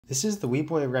This is the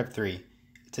Wiiboy rev3.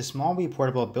 It's a small Wii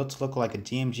portable built to look like a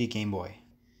DMG Game Boy.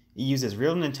 It uses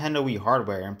real Nintendo Wii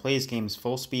hardware and plays games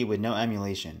full speed with no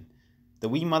emulation. The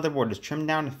Wii motherboard is trimmed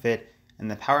down to fit,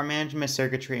 and the power management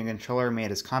circuitry and controller are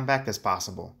made as compact as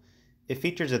possible. It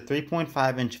features a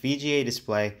 3.5-inch VGA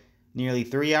display, nearly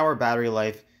 3-hour battery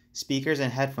life, speakers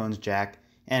and headphones jack,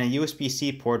 and a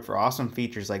USB-C port for awesome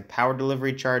features like power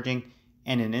delivery charging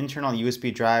and an internal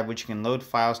USB drive which you can load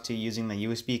files to using the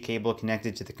USB cable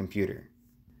connected to the computer.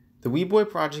 The Wiiboy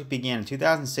project began in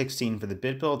 2016 for the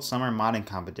BitBuild Summer Modding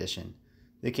Competition.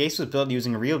 The case was built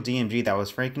using a real DMG that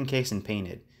was franken-cased and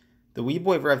painted. The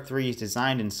Wiiboy rev3 is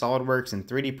designed in SolidWorks and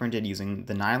 3D printed using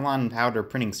the nylon and powder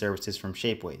printing services from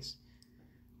Shapeways.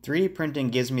 3D printing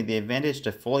gives me the advantage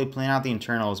to fully plan out the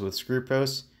internals with screw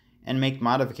posts and make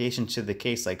modifications to the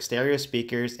case like stereo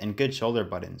speakers and good shoulder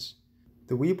buttons.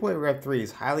 The Wiiboy rev3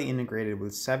 is highly integrated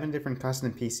with 7 different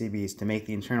custom PCBs to make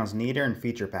the internals neater and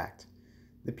feature-packed.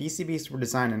 The PCBs were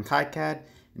designed in KiCad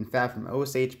and fabbed from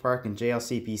OSH Park and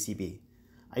JLC PCB.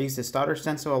 I used a solder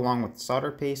stencil along with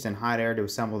solder paste and hot air to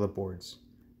assemble the boards.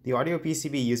 The audio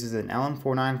PCB uses an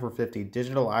LM49450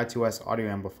 digital I2S audio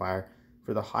amplifier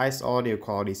for the highest audio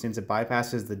quality since it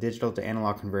bypasses the digital to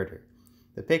analog converter.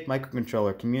 The PIC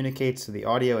microcontroller communicates to the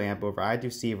audio amp over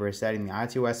I2C for setting the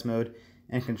I2S mode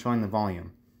and controlling the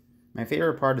volume. My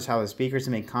favorite part is how the speakers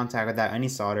make contact without any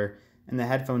solder and the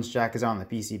headphones jack is on the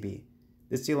PCB.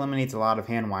 This eliminates a lot of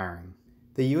hand wiring.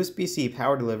 The USB-C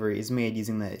power delivery is made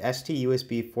using the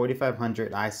ST-USB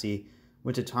 4500 IC,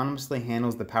 which autonomously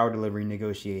handles the power delivery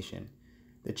negotiation.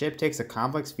 The chip takes a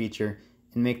complex feature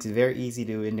and makes it very easy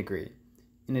to integrate.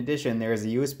 In addition, there is a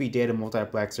USB data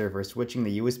multiplexer for switching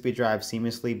the USB drive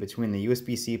seamlessly between the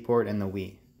USB-C port and the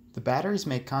Wii. The batteries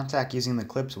make contact using the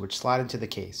clips which slide into the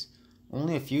case.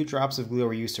 Only a few drops of glue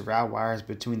are used to route wires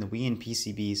between the Wii and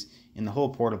PCBs in the whole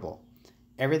portable.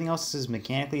 Everything else is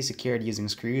mechanically secured using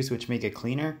screws which make it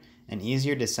cleaner and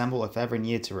easier to assemble if ever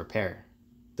needed to repair.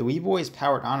 The Wiiboy is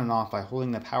powered on and off by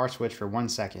holding the power switch for 1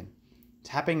 second.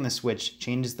 Tapping the switch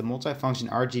changes the multifunction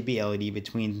RGB LED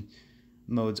between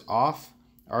modes off,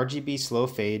 RGB slow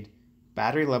fade,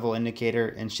 battery level indicator,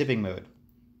 and shipping mode.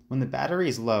 When the battery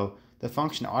is low, the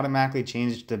function automatically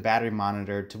changes to the battery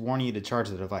monitor to warn you to charge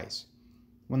the device.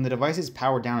 When the device is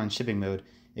powered down in shipping mode,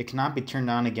 it cannot be turned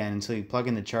on again until you plug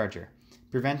in the charger,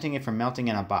 preventing it from melting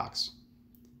in a box.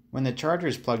 When the charger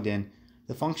is plugged in,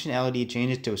 the function LED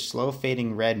changes to a slow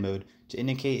fading red mode to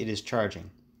indicate it is charging.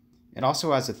 It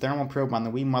also has a thermal probe on the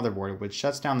Wii motherboard which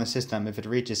shuts down the system if it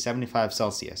reaches 75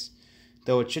 Celsius,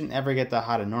 though it shouldn't ever get that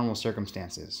hot in normal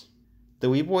circumstances. The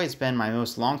Wiiboy has been my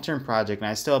most long-term project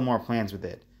and I still have more plans with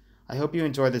it. I hope you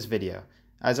enjoyed this video.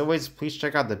 As always, please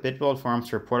check out the BitBuild forums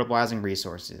for portable housing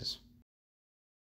resources.